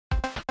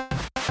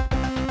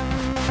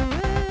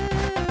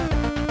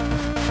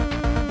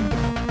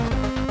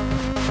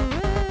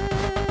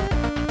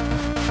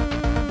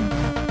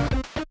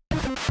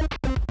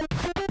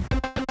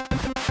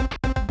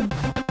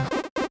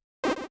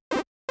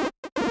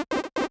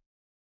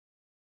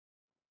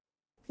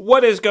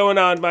What is going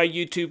on, my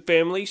YouTube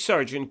family?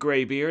 Sergeant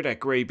Graybeard at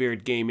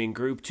Graybeard Gaming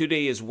Group.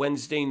 Today is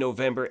Wednesday,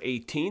 November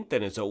 18th,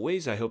 and as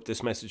always, I hope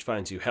this message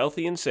finds you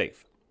healthy and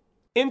safe.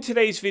 In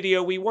today's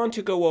video, we want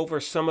to go over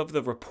some of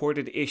the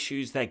reported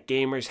issues that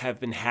gamers have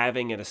been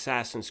having in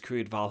Assassin's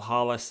Creed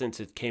Valhalla since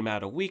it came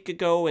out a week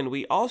ago, and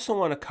we also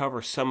want to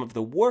cover some of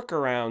the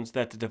workarounds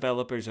that the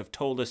developers have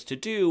told us to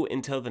do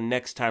until the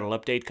next title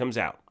update comes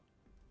out.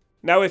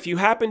 Now, if you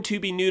happen to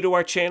be new to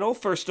our channel,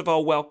 first of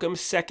all, welcome.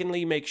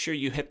 Secondly, make sure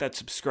you hit that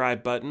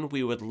subscribe button.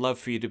 We would love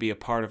for you to be a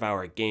part of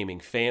our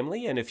gaming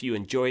family. And if you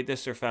enjoyed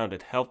this or found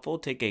it helpful,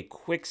 take a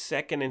quick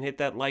second and hit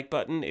that like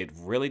button. It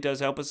really does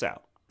help us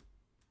out.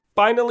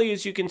 Finally,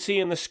 as you can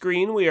see on the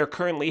screen, we are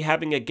currently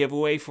having a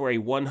giveaway for a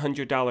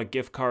 $100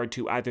 gift card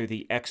to either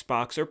the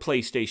Xbox or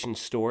PlayStation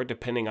store,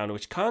 depending on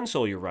which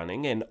console you're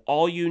running. And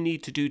all you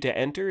need to do to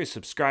enter is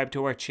subscribe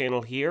to our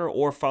channel here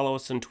or follow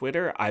us on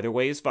Twitter. Either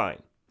way is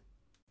fine.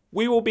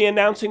 We will be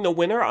announcing the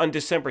winner on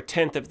December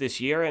 10th of this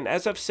year, and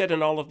as I've said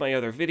in all of my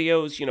other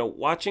videos,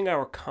 watching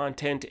our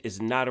content is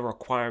not a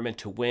requirement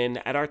to win.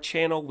 At our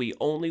channel, we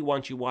only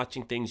want you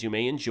watching things you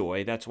may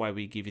enjoy. That's why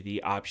we give you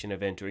the option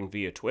of entering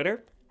via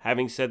Twitter.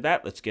 Having said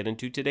that, let's get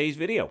into today's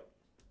video.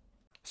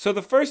 So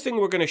the first thing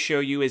we're going to show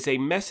you is a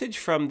message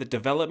from the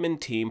development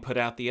team put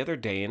out the other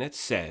day, and it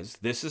says,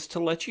 "This is to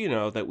let you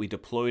know that we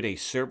deployed a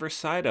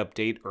server-side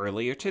update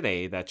earlier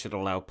today that should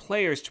allow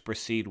players to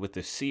proceed with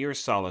the Seer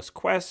Solace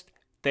quest.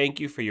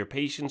 Thank you for your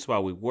patience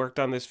while we worked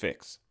on this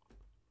fix."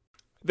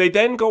 They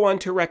then go on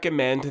to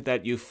recommend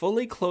that you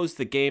fully close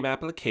the game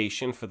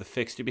application for the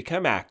fix to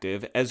become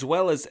active, as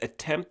well as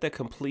attempt the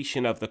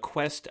completion of the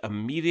quest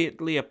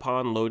immediately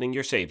upon loading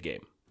your save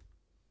game.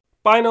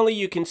 Finally,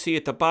 you can see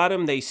at the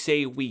bottom they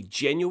say, "We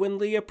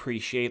genuinely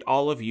appreciate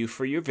all of you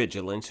for your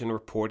vigilance in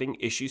reporting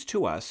issues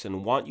to us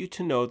and want you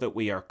to know that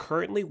we are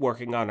currently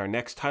working on our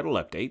next title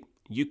update.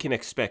 You can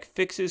expect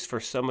fixes for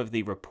some of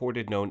the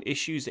reported known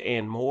issues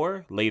and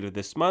more later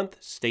this month.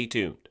 Stay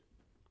tuned."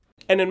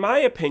 And in my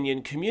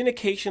opinion,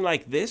 communication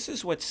like this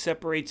is what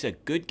separates a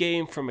good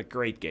game from a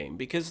great game.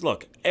 Because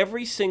look,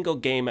 every single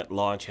game at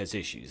launch has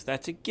issues.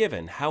 That's a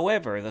given.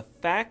 However, the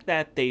fact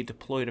that they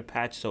deployed a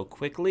patch so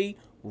quickly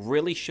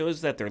really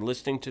shows that they're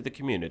listening to the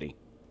community.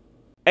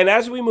 And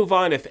as we move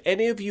on, if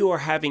any of you are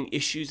having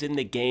issues in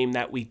the game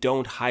that we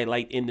don't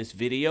highlight in this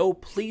video,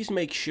 please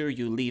make sure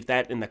you leave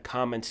that in the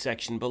comments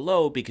section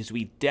below, because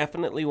we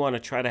definitely want to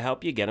try to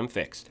help you get them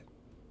fixed.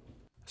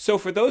 So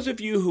for those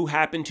of you who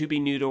happen to be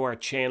new to our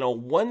channel,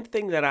 one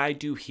thing that I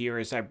do here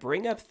is I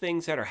bring up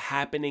things that are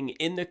happening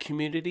in the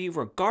community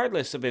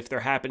regardless of if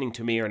they're happening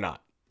to me or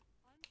not.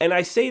 And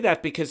I say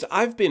that because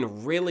I've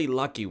been really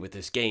lucky with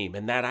this game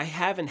in that I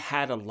haven't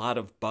had a lot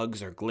of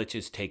bugs or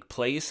glitches take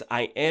place.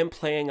 I am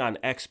playing on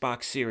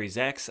Xbox Series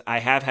X. I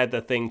have had the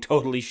thing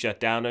totally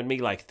shut down on me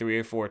like 3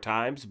 or 4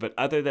 times, but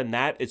other than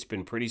that, it's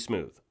been pretty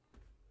smooth.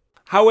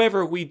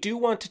 However, we do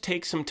want to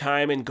take some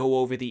time and go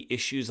over the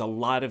issues a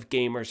lot of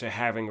gamers are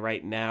having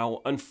right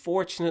now.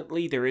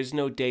 Unfortunately, there is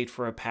no date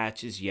for a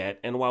patches yet,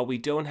 and while we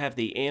don't have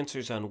the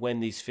answers on when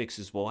these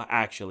fixes will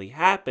actually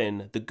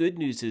happen, the good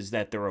news is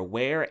that they're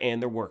aware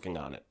and they're working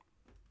on it.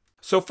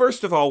 So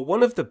first of all,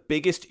 one of the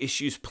biggest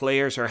issues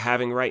players are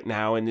having right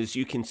now, and as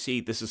you can see,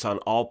 this is on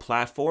all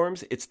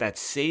platforms, it's that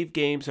save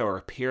games are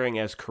appearing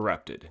as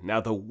corrupted. Now,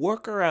 the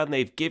workaround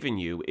they've given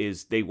you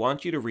is they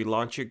want you to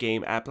relaunch your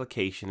game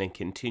application and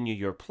continue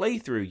your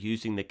playthrough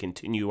using the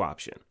continue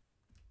option.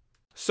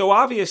 So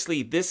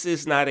obviously, this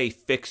is not a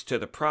fix to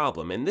the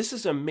problem, and this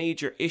is a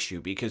major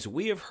issue because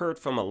we have heard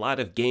from a lot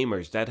of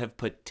gamers that have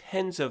put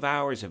tens of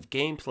hours of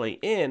gameplay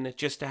in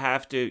just to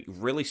have to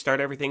really start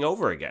everything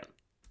over again.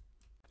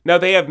 Now,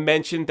 they have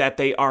mentioned that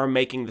they are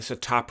making this a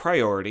top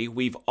priority.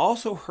 We've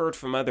also heard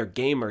from other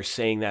gamers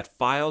saying that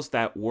files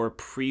that were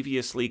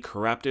previously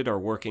corrupted are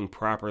working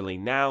properly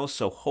now,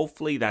 so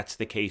hopefully that's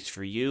the case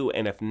for you,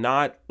 and if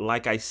not,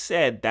 like I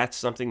said, that's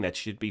something that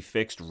should be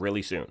fixed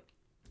really soon.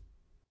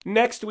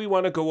 Next, we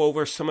want to go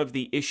over some of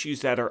the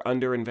issues that are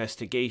under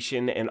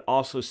investigation and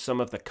also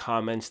some of the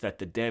comments that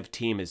the dev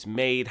team has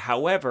made.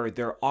 However,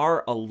 there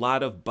are a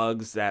lot of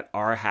bugs that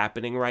are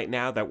happening right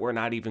now that we're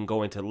not even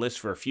going to list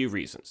for a few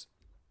reasons.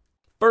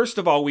 First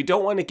of all, we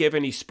don't want to give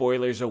any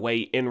spoilers away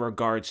in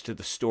regards to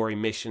the story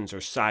missions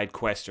or side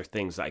quests or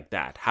things like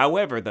that.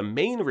 However, the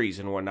main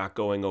reason we're not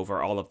going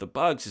over all of the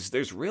bugs is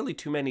there's really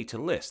too many to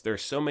list.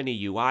 There's so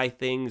many UI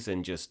things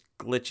and just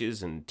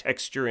glitches and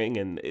texturing,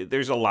 and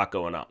there's a lot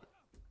going on.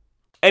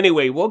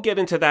 Anyway, we'll get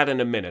into that in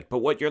a minute, but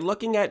what you're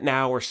looking at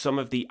now are some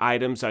of the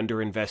items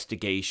under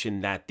investigation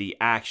that the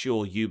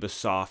actual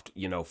Ubisoft,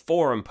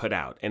 forum put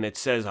out. And it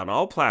says on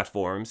all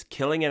platforms,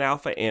 killing an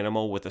alpha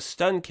animal with a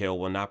stun kill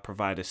will not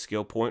provide a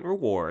skill point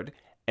reward,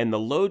 and the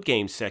load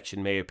game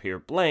section may appear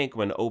blank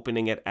when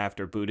opening it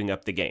after booting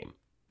up the game.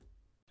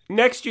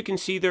 Next, you can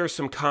see there are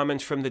some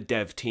comments from the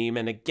dev team,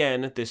 and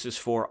again, this is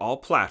for all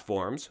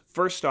platforms.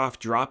 First off,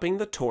 dropping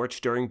the torch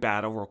during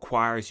battle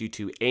requires you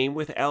to aim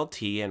with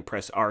LT and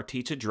press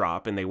RT to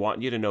drop, and they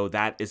want you to know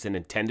that is an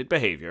intended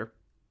behavior.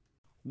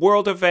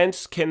 World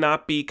events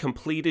cannot be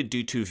completed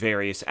due to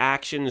various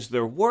actions.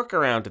 Their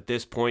workaround at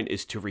this point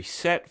is to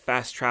reset,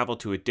 fast travel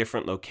to a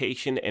different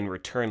location, and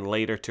return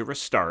later to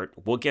restart.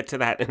 We'll get to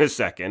that in a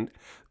second.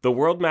 The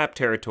world map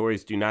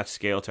territories do not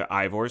scale to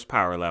Ivor's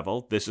power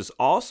level. This is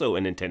also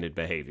an intended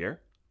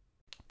behavior.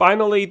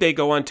 Finally, they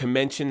go on to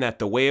mention that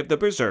the Way of the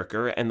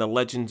Berserker and the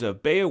Legends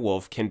of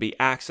Beowulf can be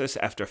accessed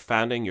after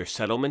founding your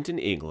settlement in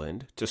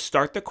England. To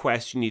start the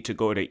quest, you need to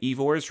go to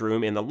Ivor's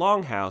room in the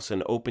Longhouse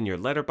and open your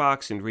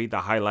letterbox and read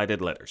the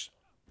highlighted letters.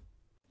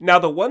 Now,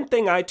 the one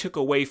thing I took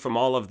away from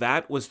all of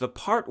that was the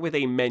part where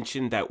they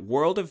mentioned that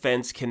world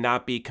events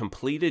cannot be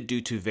completed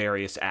due to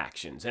various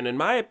actions. And in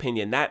my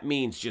opinion, that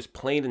means just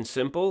plain and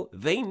simple,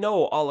 they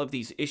know all of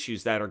these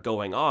issues that are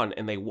going on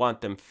and they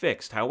want them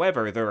fixed.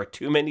 However, there are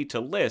too many to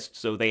list,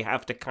 so they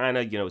have to kind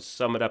of,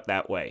 sum it up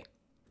that way.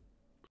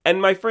 And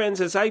my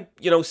friends, as I,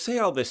 say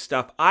all this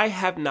stuff, I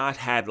have not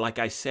had, like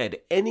I said,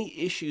 any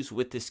issues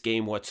with this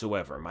game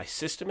whatsoever. My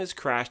system has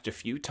crashed a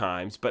few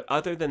times, but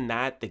other than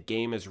that, the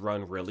game has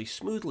run really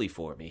smoothly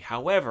for me.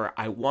 However,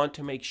 I want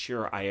to make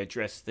sure I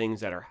address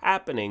things that are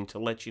happening to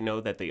let you know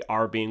that they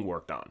are being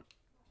worked on.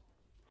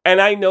 And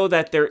I know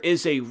that there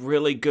is a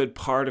really good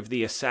part of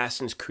the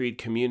Assassin's Creed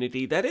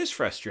community that is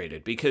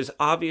frustrated because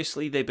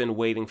obviously they've been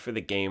waiting for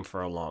the game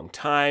for a long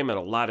time, and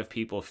a lot of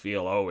people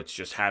feel, oh, it's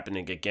just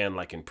happening again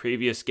like in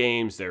previous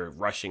games, they're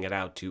rushing it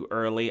out too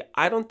early.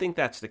 I don't think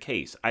that's the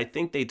case. I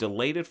think they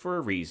delayed it for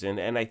a reason,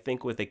 and I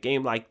think with a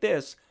game like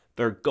this,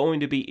 there are going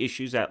to be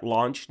issues at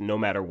launch no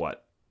matter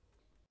what.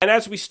 And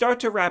as we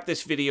start to wrap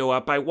this video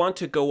up, I want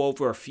to go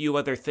over a few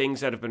other things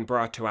that have been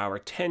brought to our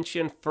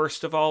attention.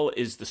 First of all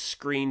is the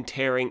screen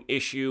tearing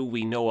issue.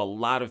 We know a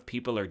lot of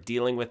people are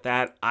dealing with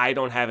that. I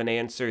don't have an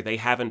answer. They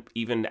haven't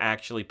even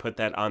actually put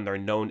that on their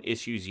known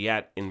issues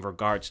yet in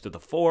regards to the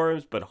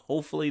forums, but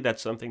hopefully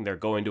that's something they're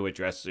going to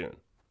address soon.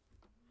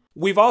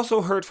 We've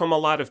also heard from a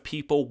lot of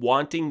people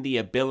wanting the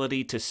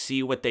ability to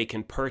see what they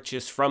can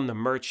purchase from the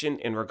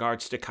merchant in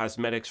regards to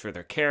cosmetics for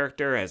their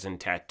character, as in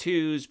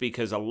tattoos,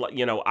 because, I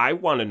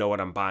want to know what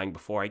I'm buying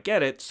before I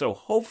get it, so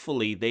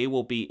hopefully they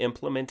will be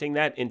implementing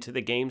that into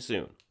the game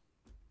soon.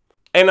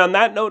 And on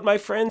that note, my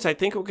friends, I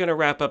think we're going to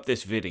wrap up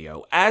this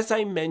video. As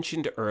I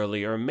mentioned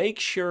earlier, make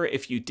sure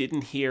if you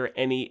didn't hear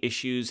any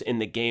issues in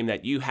the game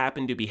that you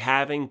happen to be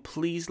having,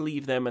 please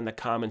leave them in the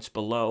comments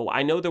below.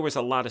 I know there was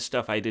a lot of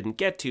stuff I didn't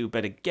get to,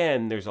 but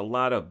again, there's a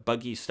lot of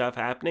buggy stuff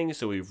happening,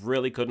 so we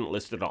really couldn't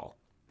list it all.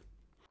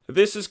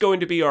 This is going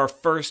to be our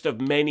first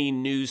of many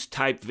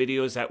news-type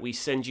videos that we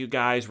send you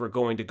guys. We're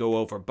going to go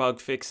over bug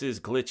fixes,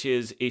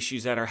 glitches,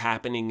 issues that are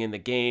happening in the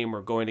game.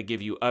 We're going to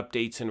give you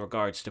updates in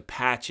regards to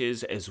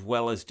patches, as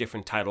well as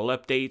different title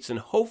updates, and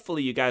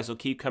hopefully you guys will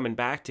keep coming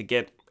back to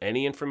get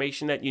any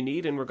information that you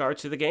need in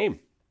regards to the game.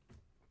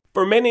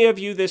 For many of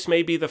you, this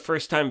may be the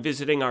first time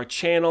visiting our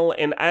channel,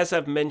 and as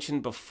I've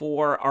mentioned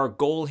before, our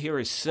goal here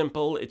is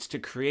simple. It's to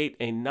create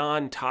a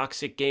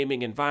non-toxic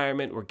gaming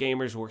environment where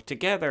gamers work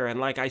together, and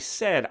like I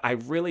said, I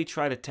really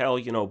try to tell,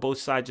 both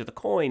sides of the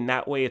coin.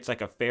 That way it's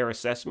like a fair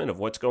assessment of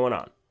what's going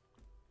on.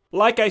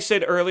 Like I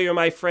said earlier,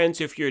 my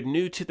friends, if you're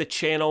new to the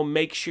channel,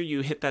 make sure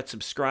you hit that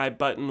subscribe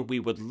button.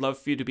 We would love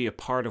for you to be a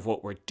part of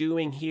what we're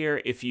doing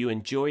here. If you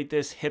enjoyed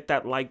this, hit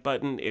that like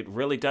button. It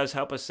really does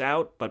help us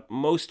out. But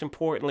most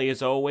importantly,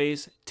 as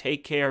always,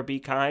 take care, be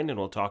kind, and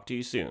we'll talk to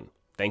you soon.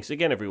 Thanks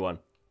again, everyone.